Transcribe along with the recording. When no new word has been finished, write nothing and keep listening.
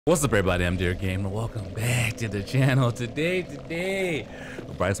What's up, everybody? I'm Dear Gamer. Welcome back to the channel. Today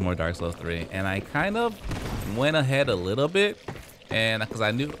we're playing some more Dark Souls 3, and I kind of went ahead a little bit, and because I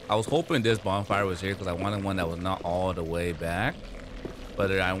was hoping this bonfire was here because I wanted one that was not all the way back.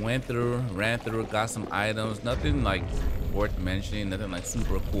 But I went through, ran through, got some items, nothing like worth mentioning, nothing like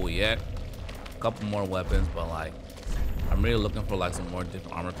super cool yet. A couple more weapons, but like I'm really looking for like some more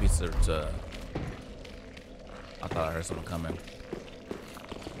different armor pieces to. I thought I heard someone coming.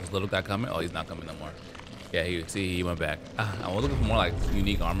 This little guy coming? Oh, he's not coming no more. Yeah, he went back. I was looking for more like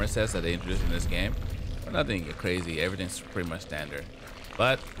unique armor sets that they introduced in this game. But nothing crazy. Everything's pretty much standard.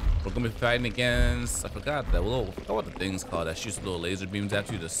 But we're gonna be fighting against, I forgot what the thing's called that shoots little laser beams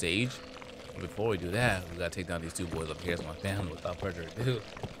at you, the Sage. But before we do that, we gotta take down these two boys up here. It's my family. Without further ado,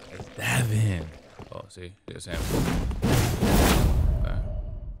 let's dive in. Oh, see, there's him.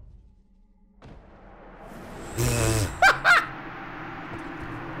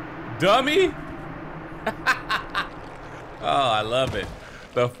 Dummy. Oh, I love it.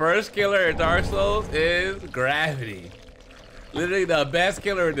 The first killer in Dark Souls is gravity. Literally the best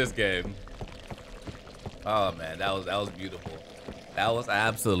killer in this game. Oh man, that was beautiful. That was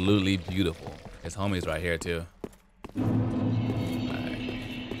absolutely beautiful. His homie's right here too. Alright.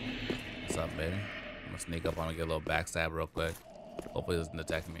 What's up, baby? I'm gonna sneak up on him, get a little backstab real quick. Hopefully he doesn't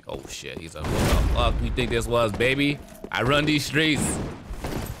attack me. Oh shit, he's up. What the fuck you think this was, baby? I run these streets.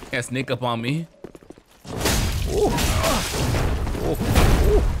 Can't sneak up on me. Ooh. Ooh.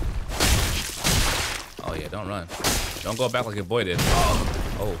 Ooh. Oh yeah, don't run. Don't go back like your boy did.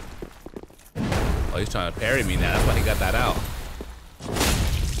 Oh. Oh, he's trying to parry me now. That's why he got that out.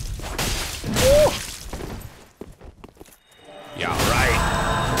 Ooh. Yeah,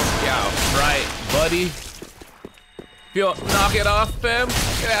 right, buddy. Knock it off, fam.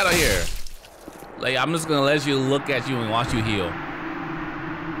 Get out of here. Like, I'm just gonna let you look at you and watch you heal.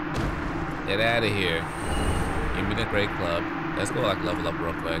 Get out of here. Give me the great club. Let's go like level up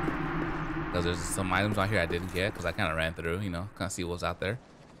real quick. Because there's some items out here I didn't get because I kind of ran through, you know, kind of see what's out there.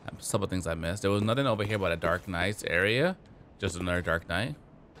 Some of the things I missed. There was nothing over here but a Dark Knight's area. Just another Dark Knight.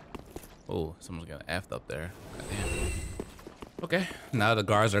 Oh, someone's getting effed up there. God damn. Okay, now the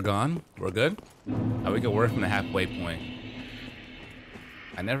guards are gone. We're good. Now we can work from the halfway point.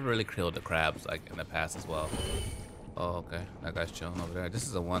 I never really killed the crabs like in the past as well. Oh, okay. That guy's chilling over there. This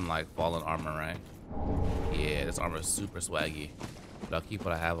is the one like fallen armor, right? Yeah, this armor is super swaggy. But I'll keep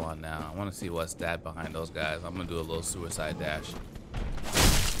what I have on now. I want to see what's that behind those guys. I'm gonna do a little suicide dash. Ooh.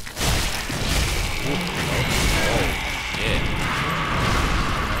 Oh, yeah.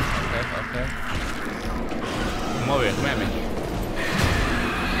 Okay. Come over here. Come at me.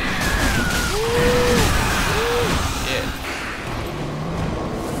 Yeah.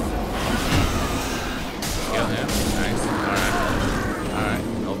 Kill him. Nice. Alright.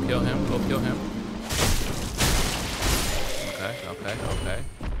 Go kill him. Go kill him. Okay.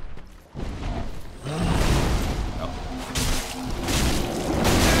 Oh.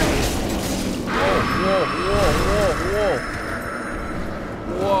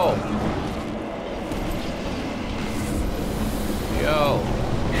 Whoa. Yo.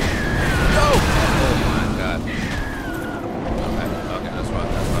 Oh my god. Okay, let's run.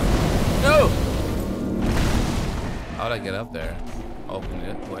 No! How'd I get up there? Open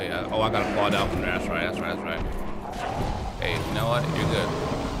it. Wait, I gotta fall down from there. That's right. Hey, you know what? You're good.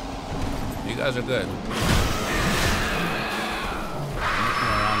 You guys are good. Let me come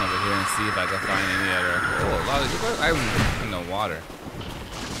around over here and see if I can find any other. Oh, a lot of you guys in the water.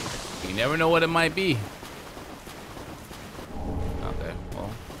 You never know what it might be. Okay,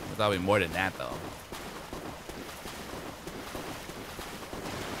 well, there's gotta be more than that though.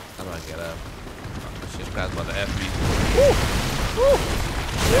 How do I get up? Oh, shit, crab's about to F me. Woo!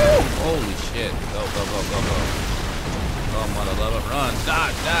 Holy shit. Go. Oh, mother love it. Run.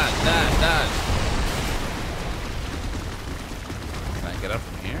 Dodge. Can I get up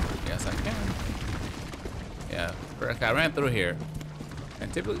from here? Yes, I can. Yeah, correct. I ran through here.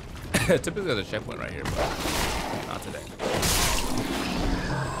 And typically there's a checkpoint right here, but not today.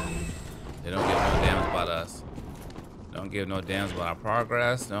 They don't give no damns about us. Don't give no damns about our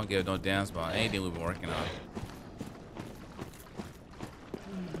progress. Don't give no damns about anything we've been working on.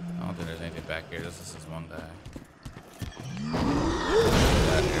 I don't think there's anything back here. This is one guy.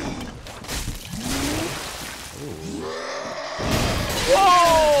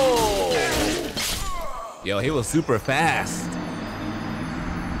 Whoa! Yo, he was super fast.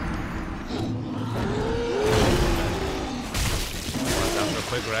 Down for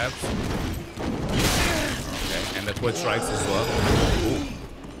quick grabs. Okay, and the quick strikes as well. Ooh.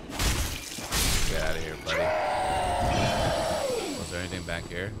 Get out of here, buddy. Was there anything back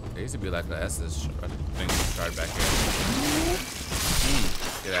back here. There used to be like a SS thing shard back here.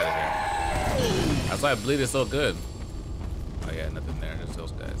 Get out of here. That's why bleed is so good. Oh yeah, nothing there. There's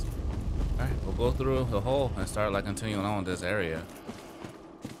those guys. Alright, we'll go through the hole and start like continuing on with this area.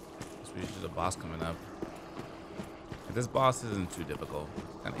 This is the boss coming up. This boss isn't too difficult.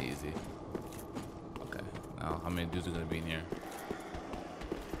 It's kind of easy. Okay, now how many dudes are gonna be in here?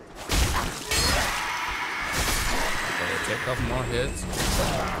 Okay, take a couple more hits. I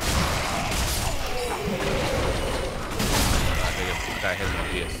think I got hit more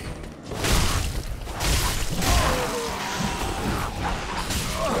hits.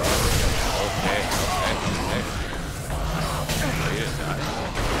 Okay. He didn't die.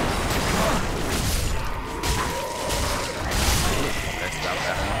 Let's stop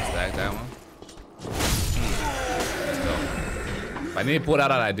that one. Stack that one. Let's go. If I need to pull it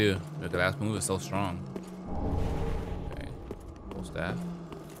out, I do. Because that move is so strong. Okay. Full staff.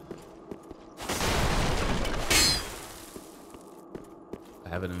 I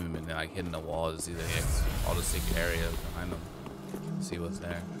haven't even been like hitting the walls to see all the secret areas behind them. See what's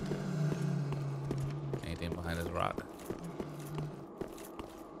there. Anything behind this rock?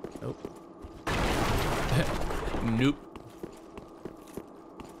 Nope. Nope.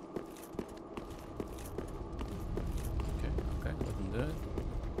 Okay, looking good.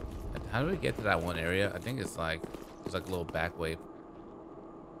 How do we get to that one area? I think it's like there's like a little back way.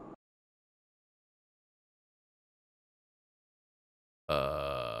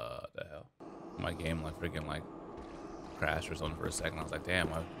 The hell? My game like freaking like crashed or something for a second. I was like, damn,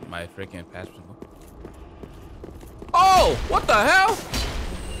 my freaking patch. Oh, what the hell?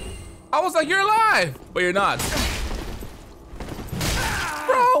 I was like, you're alive, but you're not.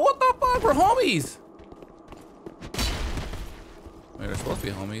 Bro, what the fuck? We're homies. Wait, we're supposed to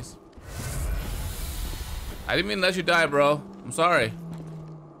be homies. I didn't mean to let you die, bro. I'm sorry.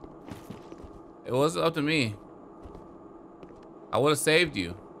 It wasn't up to me. I would have saved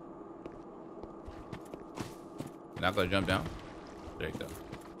you. You're not gonna jump down? There you go.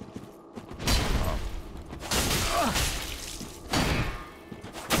 Oh.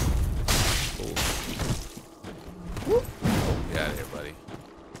 Whoop. Oh, get out of here, buddy.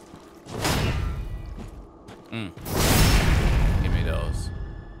 Give me those.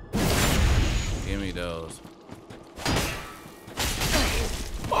 Give me those.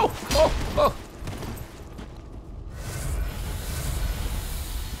 Oh, oh, oh.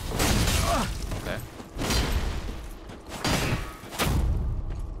 Okay.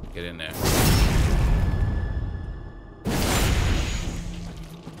 Get in there.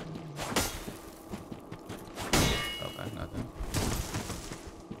 Okay, nothing.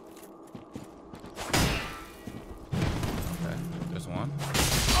 Okay, there's one.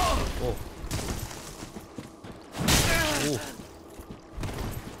 Oh. Ooh.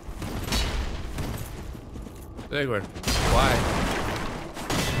 Sigurd, why?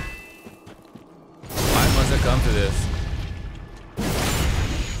 Why must it come to this?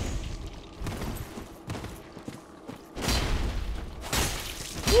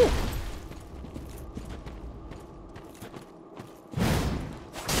 Woo.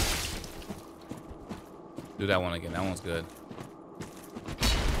 Do that one again. That one's good.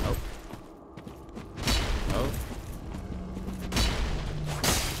 Nope. Nope.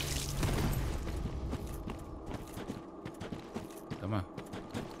 Come on.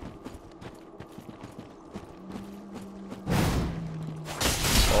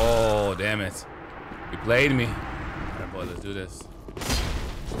 Oh, damn it. You played me. Alright, boy, let's do this.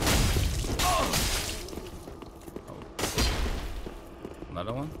 Oh.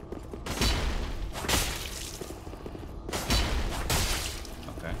 Another one?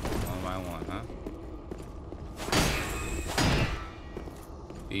 Okay, one by one, huh?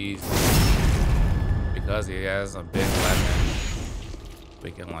 Easy. Because he has a big weapon,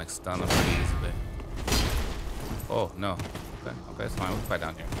 we can like stun him pretty easily. Oh, no. Okay, okay, it's fine. We'll fight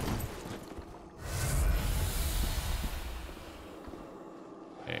down here.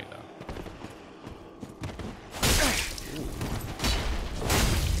 There you go.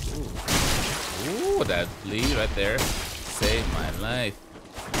 Ooh, that bleed right there saved my life.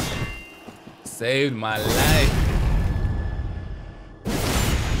 Saved my life.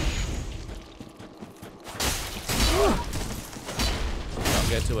 Don't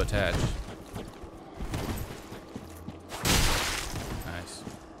get too attached. Nice.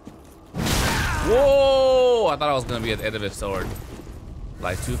 Whoa! I thought I was gonna be at the end of his sword.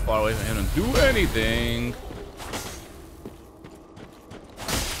 Like too far away from him to do anything.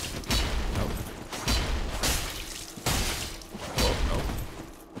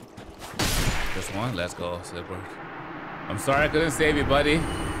 One, let's go, Slipper. I'm sorry I couldn't save you, buddy.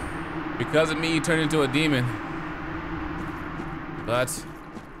 Because of me, you turned into a demon. But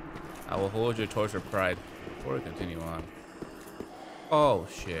I will hold your tortured pride before we continue on. Oh,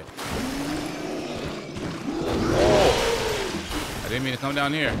 shit. Oh. I didn't mean to come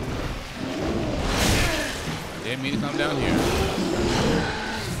down here. I didn't mean to come down here.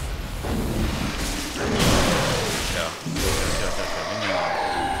 Chill.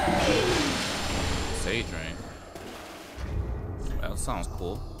 Sage ring. That sounds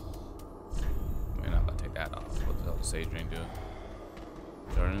cool. We're not gonna take that off. What the hell does sage ring do?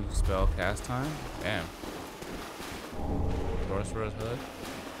 Jordan spell cast time? Damn. Sorcerer's hood.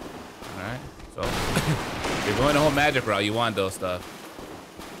 Alright. So if you're going the whole magic route, you want those stuff.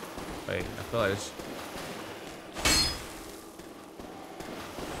 Wait, I feel like it's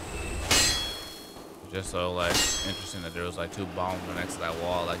just so like interesting that there was like 2 bombs next to that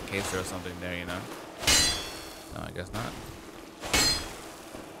wall, like in case there was something there, you know? No, I guess not.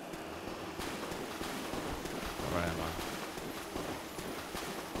 Where am I?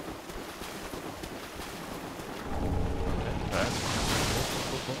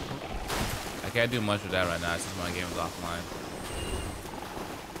 I can't do much with that right now since my game is offline.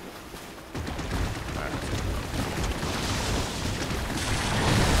 Alright,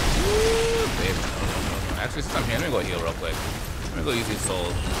 actually, since I'm here, let me go heal real quick. Let me go use these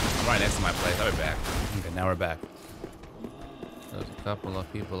souls. I'm right next to my place. I'll be back. Okay, now we're back. There's a couple of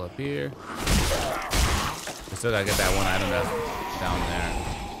people up here. We still gotta get that one item that's down there.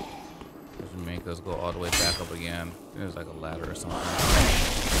 Which will make us go all the way back up again. I think there's like a ladder or something.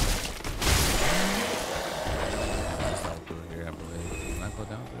 Let's go through here, I believe. Can I go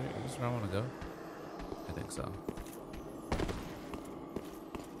down through here? Is this where I want to go? I think so.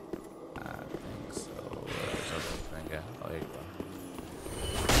 Oh, here you go.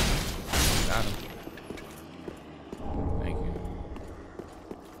 Got him. Thank you.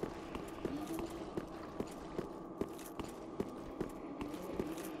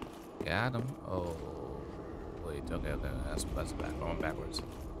 Got him. Oh, wait. Okay. That's back. Going backwards.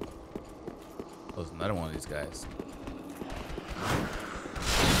 Oh, there's another one of these guys.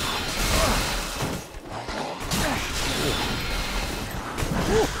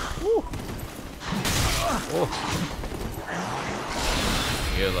 Oh.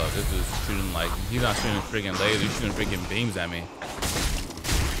 Yeah, look, this dude's shooting like, he's not shooting freaking lasers, he's shooting freaking beams at me.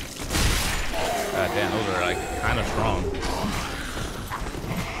 God damn, those are like kind of strong.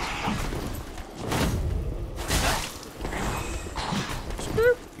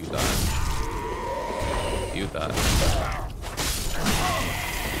 You thought. You thought.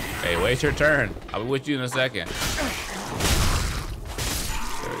 Hey, wait your turn. I'll be with you in a second.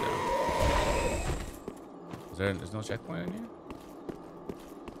 There's no checkpoint in here?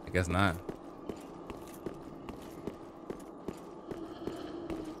 I guess not.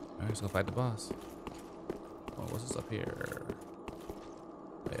 Alright, let's go fight the boss. Oh, what's this up here?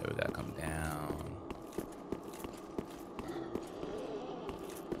 Oh, yeah, we gotta come down.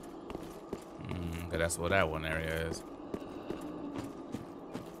 Okay, that's what that one area is.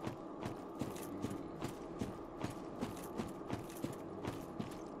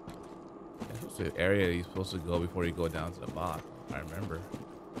 The area you're supposed to go before you go down to the bottom. I remember.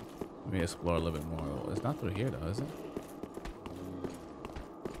 Let me explore a little bit more. Well, it's not through here though, is it?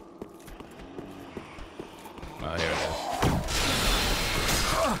 Oh, here it is.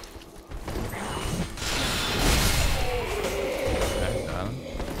 Okay, got him.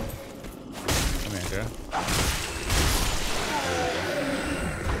 Come here, girl.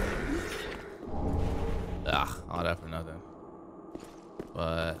 Ah, all that for nothing.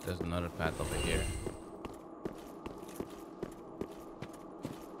 But there's another path over here.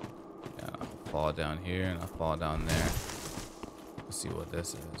 Yeah, I'll fall down here and I'll fall down there. Let's see what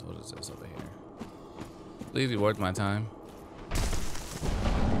this is. What is this over here? Please be worth my time.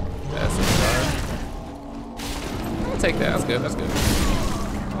 That's a start. I'll take that. That's good. That's good.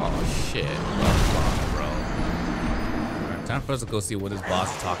 Oh shit. Oh, bro. Alright, time for us to go see what this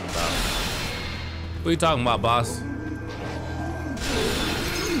boss is talking about. What are you talking about, boss?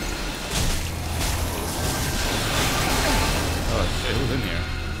 Oh shit, who's in here?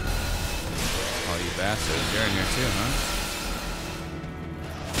 Oh, you bastards. You're in here too, huh?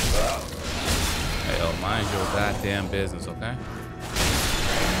 Hey, oh, mind your goddamn business, okay?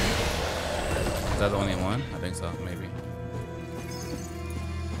 Is that the only one? I think so, maybe.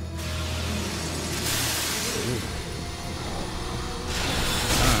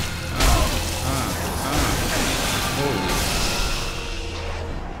 Holy.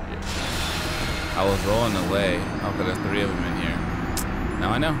 I was rolling away. Okay, there's 3 of them in here. Now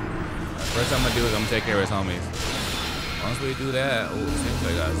I know. First thing I'm gonna do is I'm gonna take care of his homies. Once we do that, oh, seems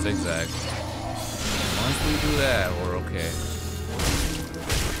like I got a zigzag. Once we do that, we're okay.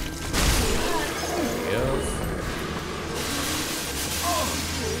 Yes.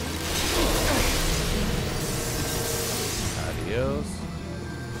 Adios.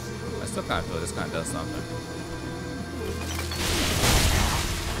 I still kind of feel this kind of does something.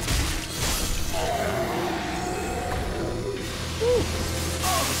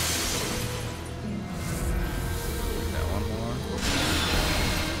 Got one more.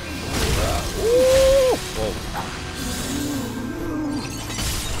 Whoa.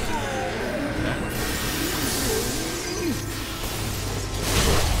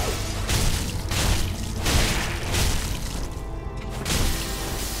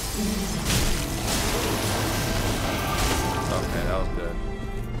 Okay, that was good.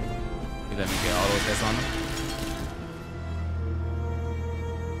 You let me get all those hits on them?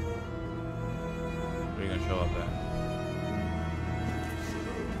 Where are you gonna show up at?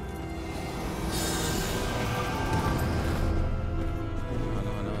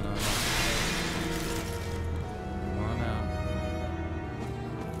 No. Come on now.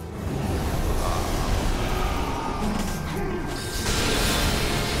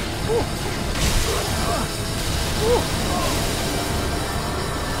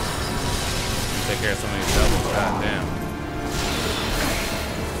 Take care of some of these devils. God damn.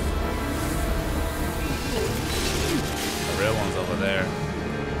 The real one's over there.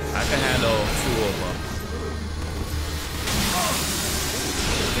 I can handle 2 of them.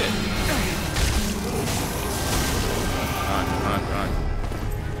 Shit. Run.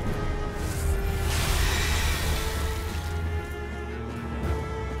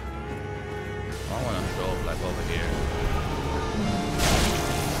 I want to go like over here.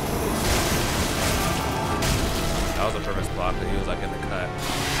 That was a perfect spot because he was like in the cut.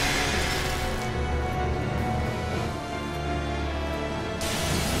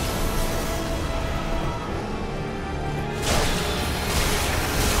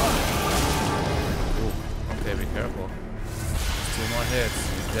 Ooh, okay, be careful. 2 more hits,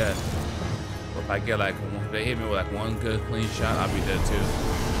 he's dead. But if I get like, if they hit me with like 1 good clean shot, I'll be dead too.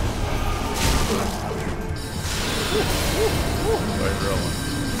 Where's the real one?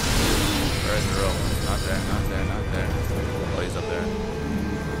 Where's the real one? Not there. Oh, he's up there.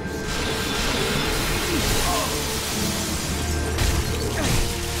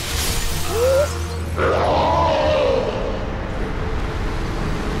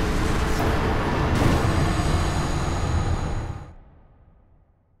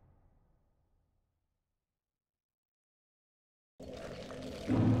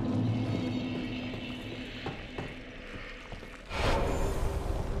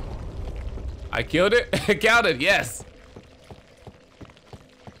 I killed it. I counted. Yes.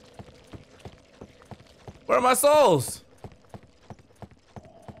 Where are my souls?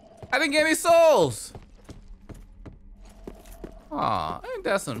 I didn't get any souls. Aw, ain't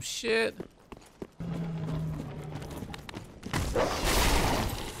that some shit?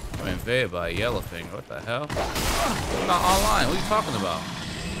 I'm invaded by a yellow thing. What the hell? I'm not online. What are you talking about?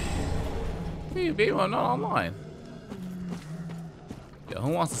 Hey, baby, I'm not online. Yo,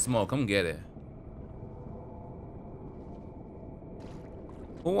 who wants to smoke? Come get it.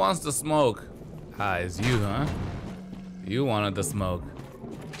 Who wants to smoke? Ah, it's you, huh? You wanted to smoke.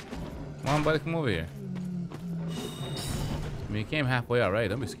 Come on, buddy, come over here. I mean, you came halfway already.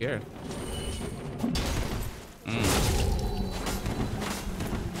 Don't be scared. Oh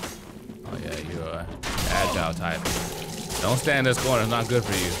yeah, you're an agile type. Don't stand in this corner. It's not good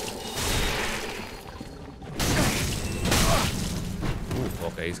for you. Ooh,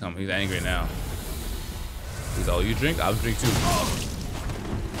 okay, he's coming. He's angry now. He's all, you drink? I'll drink too.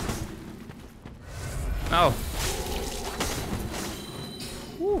 No.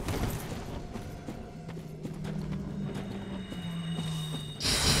 Woo.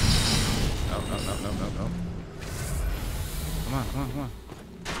 No. Come on.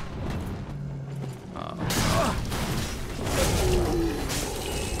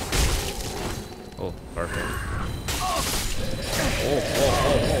 Oh, perfect.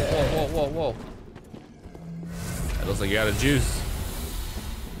 Whoa. That looks like you're out of juice.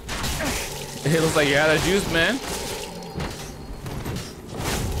 It looks like you're out of juice, man.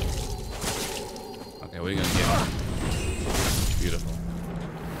 Okay, what are you gonna get? Beautiful.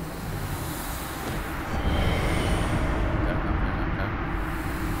 Okay.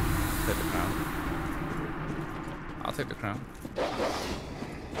 Take the crown. I'll take the crown.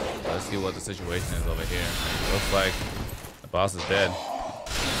 Let's see what the situation is over here. Looks like the boss is dead.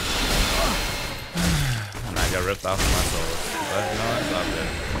 And I got ripped off of my soul. But you know, it's all good.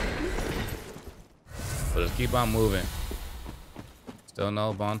 So just keep on moving. Still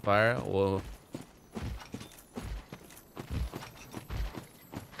no bonfire. Well,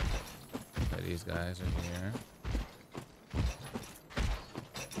 these guys are here.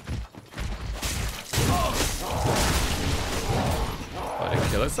 Oh, did it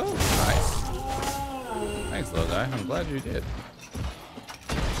kill itself? Nice. Thanks, little guy. I'm glad you did.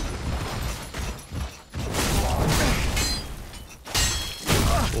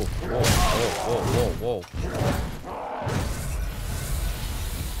 Whoa, whoa, whoa, whoa, whoa, whoa.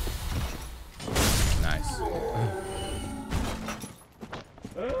 Nice. Oh,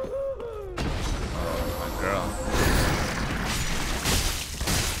 my girl.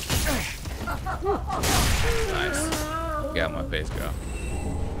 Nice. Get out of my face, girl.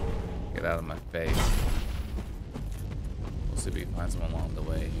 Get out of my face. We'll see if we can find someone along the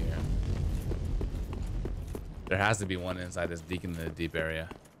way here. There has to be one inside this Deacon in the deep area.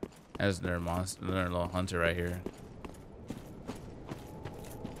 There's another monster, another little hunter right here.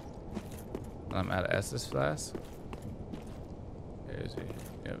 I'm out of Estus flask. There's he.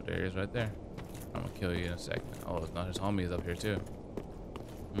 Yep, there he is right there. I'm gonna kill you in a second. Oh, no, his homie is up here too.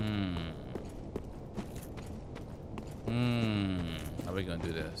 How are we gonna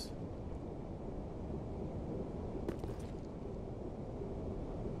do this?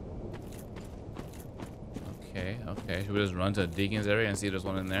 Okay, okay. Should we just run to the Deacon's area and see if there's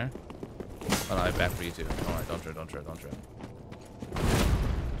one in there? Oh, no, I'm back for you too. Alright, don't trip, don't trip, don't trip.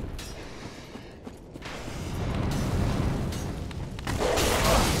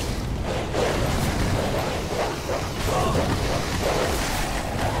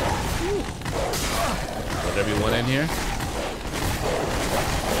 Will there be one in here?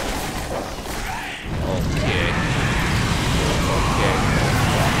 Okay.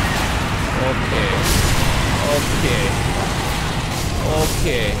 Okay.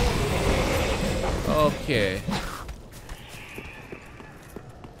 Okay. Okay.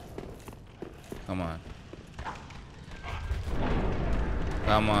 Come on.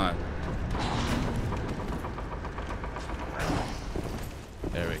 Come on.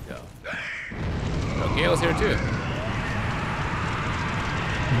 There we go. Oh, Gale's here too.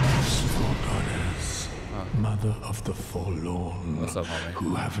 Merciful goddess, mother of the forlorn, What's up, homie?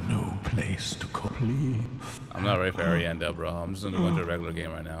 who have no place to call. Please. I'm not ready for Arienda, bro. I'm just gonna go into a regular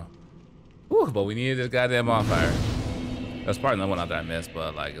game right now. Whew, but we needed this goddamn bonfire. That's probably another one out that I missed,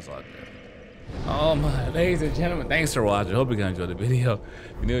 but like it's all good. Oh my, ladies and gentlemen, thanks for watching. Hope you guys enjoyed the video. If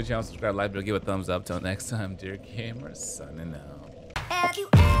you're new to the channel, subscribe, like, give a thumbs up. Till next time, dear gamers, signing out.